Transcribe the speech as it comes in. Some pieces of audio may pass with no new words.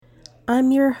I'm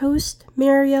your host,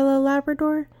 Mariella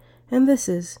Labrador, and this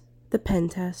is the Pen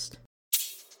Test.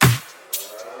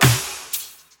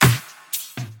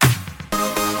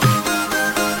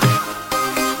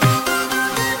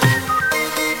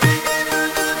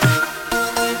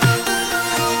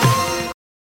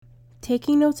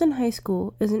 Taking notes in high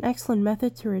school is an excellent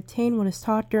method to retain what is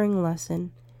taught during a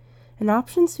lesson. An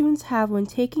option students have when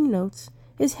taking notes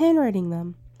is handwriting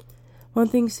them. One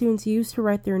thing students use to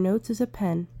write their notes is a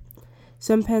pen.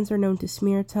 Some pens are known to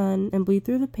smear a ton and bleed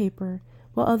through the paper,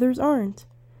 while others aren't.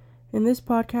 In this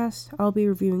podcast, I'll be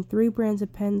reviewing 3 brands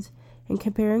of pens and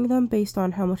comparing them based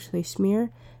on how much they smear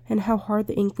and how hard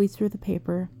the ink bleeds through the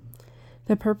paper.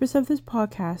 The purpose of this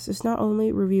podcast is not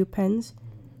only review pens,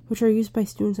 which are used by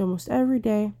students almost every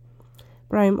day,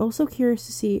 but I am also curious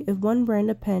to see if one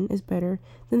brand of pen is better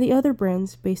than the other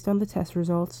brands based on the test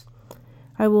results.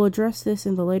 I will address this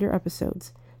in the later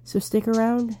episodes, so stick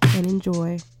around and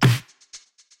enjoy.